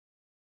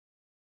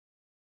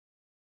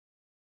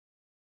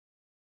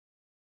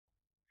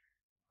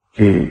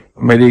کہ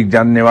میرے ایک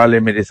جاننے والے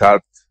میرے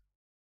ساتھ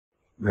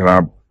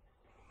جناب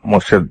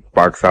مرشد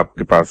پاک صاحب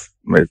کے پاس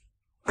میں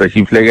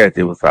تشریف لے گئے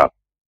تھے. وہ صاحب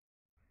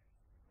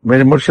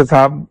میرے مرشد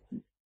صاحب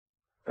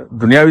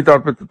دنیاوی طور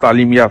پہ تو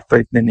تعلیم یافتہ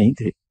اتنے نہیں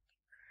تھے،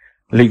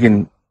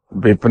 لیکن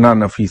بے پناہ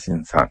نفیس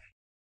انسان.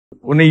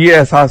 انہیں یہ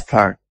احساس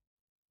تھا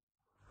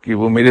کہ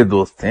وہ میرے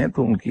دوست ہیں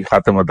تو ان کی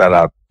خاتم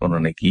ادارات انہوں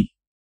نے کی.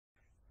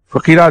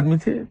 فقیر آدمی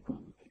تھے،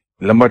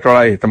 لمبا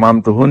چوڑا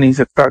اہتمام تو ہو نہیں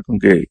سکتا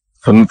کیونکہ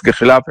سنت کے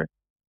خلاف ہے.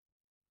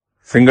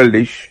 سنگل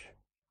ڈش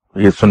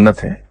یہ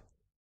سنت ہے.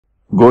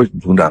 گوشت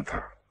بھونا تھا،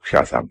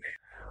 شاہ صاحب نے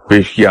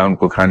پیش کیا ان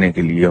کو کھانے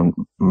کے لیے،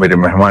 میرے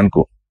مہمان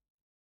کو.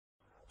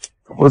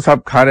 وہ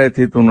صاحب کھا رہے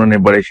تھے تو انہوں نے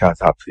بڑے شاہ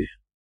صاحب سے،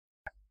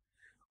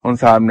 ان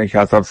صاحب نے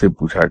شاہ صاحب سے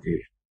پوچھا کہ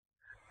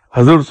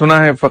حضور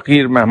سنا ہے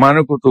فقیر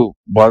مہمانوں کو تو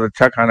بہت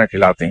اچھا کھانا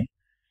کھلاتے ہیں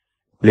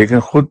لیکن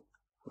خود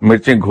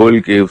مرچیں گھول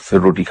کے اس سے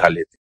روٹی کھا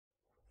لیتے.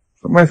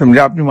 تو میں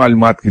سمجھا اپنی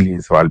معلومات کے لیے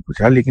سوال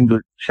پوچھا، لیکن جو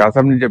شاہ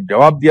صاحب نے جب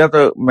جواب دیا تو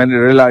میں نے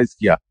ریئلائز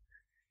کیا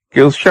کہ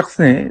اس شخص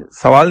نے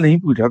سوال نہیں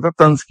پوچھا تھا،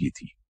 طنز کی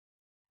تھی.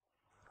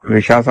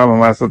 شاہ صاحب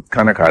ہمارے ساتھ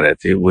کھانا کھا رہے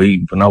تھے، وہی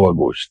بنا ہوا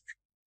گوشت.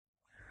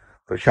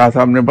 تو شاہ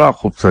صاحب نے بڑا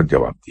خوبصورت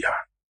جواب دیا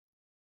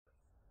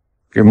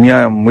کہ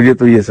میاں مجھے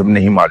تو یہ سب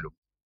نہیں معلوم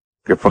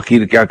کہ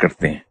فقیر کیا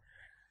کرتے ہیں.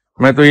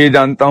 میں تو یہ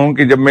جانتا ہوں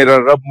کہ جب میرا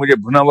رب مجھے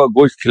بھنا ہوا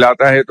گوشت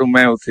کھلاتا ہے تو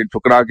میں اسے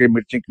ٹھکرا کے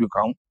مرچیں کیوں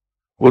کھاؤں.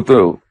 وہ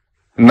تو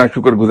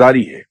ناشکر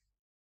گزاری ہے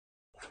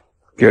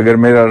کہ اگر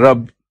میرا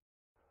رب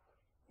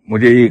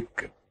مجھے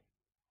ایک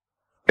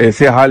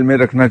ایسے حال میں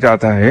رکھنا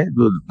چاہتا ہے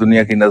جو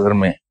دنیا کی نظر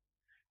میں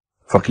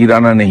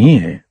فقیرانہ نہیں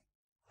ہے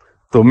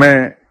تو میں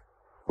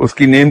اس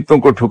کی نعمتوں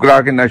کو ٹھکرا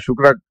کے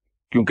ناشکرا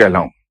کیوں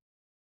کہلاؤں.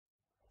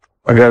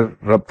 اگر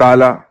رب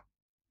تعالی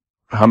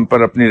ہم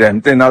پر اپنی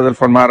رحمتیں نازل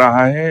فرما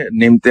رہا ہے،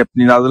 نعمتیں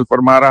اپنی نازل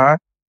فرما رہا ہے،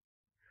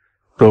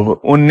 تو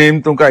ان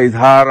نعمتوں کا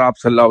اظہار آپ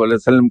صلی اللہ علیہ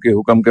وسلم کے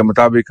حکم کے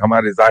مطابق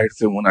ہمارے ظاہر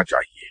سے ہونا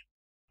چاہیے.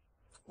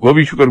 وہ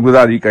بھی شکر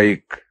گزاری کا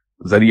ایک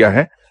ذریعہ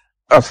ہے.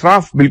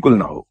 اسراف بالکل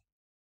نہ ہو.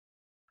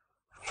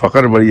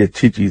 فقر بڑی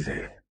اچھی چیز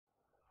ہے،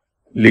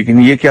 لیکن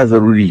یہ کیا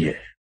ضروری ہے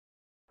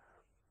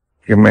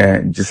کہ میں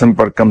جسم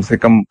پر کم سے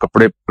کم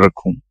کپڑے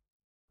رکھوں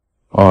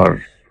اور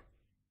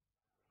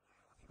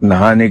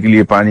نہانے کے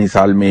لیے پانی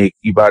سال میں ایک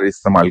ہی بار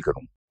استعمال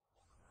کروں،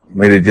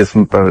 میرے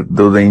جسم پر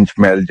 2 انچ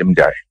میل جم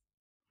جائے،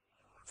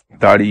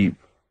 داڑھی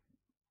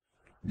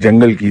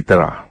جنگل کی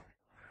طرح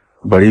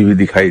بڑی ہوئی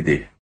دکھائی دے،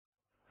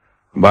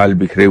 بال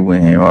بکھرے ہوئے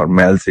ہیں اور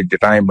میل سے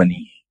جٹائیں بنی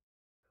ہیں.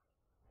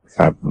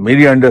 صاحب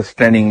میری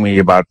انڈرسٹینڈنگ میں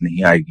یہ بات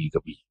نہیں آئے گی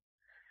کبھی،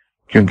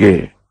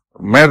 کیونکہ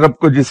میں رب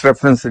کو جس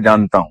ریفرنس سے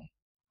جانتا ہوں،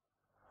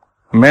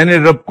 میں نے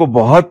رب کو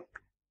بہت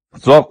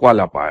ذوق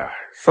والا پایا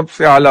ہے، سب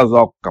سے اعلیٰ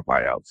ذوق کا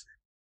پایا اسے.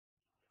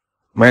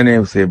 میں نے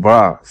اسے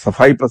بڑا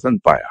صفائی پسند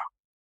پایا.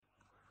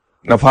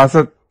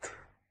 نفاست،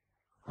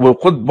 وہ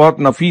خود بہت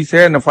نفیس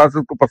ہے،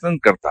 نفاست کو پسند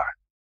کرتا ہے،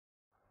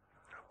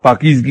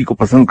 پاکیزگی کو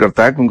پسند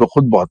کرتا ہے کیونکہ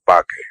خود بہت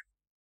پاک ہے.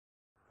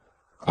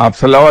 آپ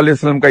صلی اللہ علیہ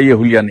وسلم کا یہ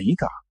حلیہ نہیں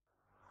تھا،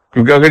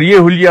 کیونکہ اگر یہ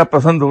حلیہ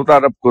پسند ہوتا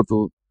رب کو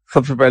تو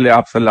سب سے پہلے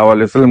آپ صلی اللہ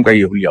علیہ وسلم کا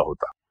یہ حلیہ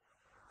ہوتا.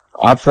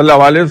 آپ صلی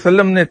اللہ علیہ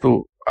وسلم نے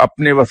تو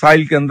اپنے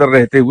وسائل کے اندر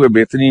رہتے ہوئے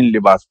بہترین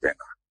لباس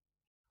پہنا.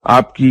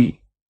 آپ کی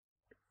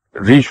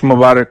ریش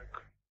مبارک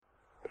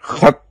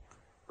خط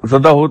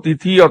زدہ ہوتی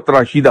تھی اور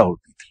تراشیدہ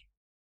ہوتی تھی.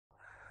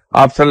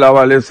 آپ صلی اللہ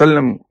علیہ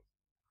وسلم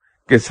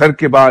کے سر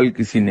کے بال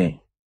کسی نے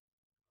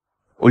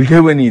الجھے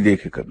ہوئے نہیں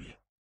دیکھے کبھی.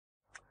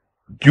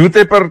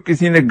 جوتے پر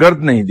کسی نے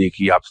گرد نہیں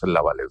دیکھی آپ صلی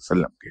اللہ علیہ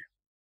وسلم کے،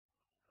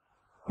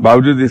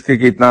 باوجود اس کے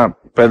کہ اتنا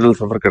پیدل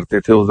سفر کرتے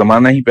تھے. وہ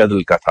زمانہ ہی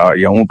پیدل کا تھا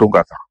یا اونٹوں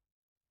کا تھا،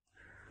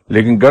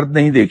 لیکن گرد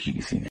نہیں دیکھی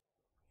کسی نے.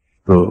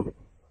 تو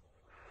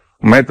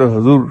میں تو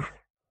حضور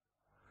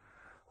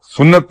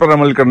سنت پر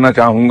عمل کرنا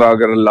چاہوں گا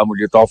اگر اللہ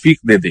مجھے توفیق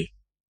دے دے.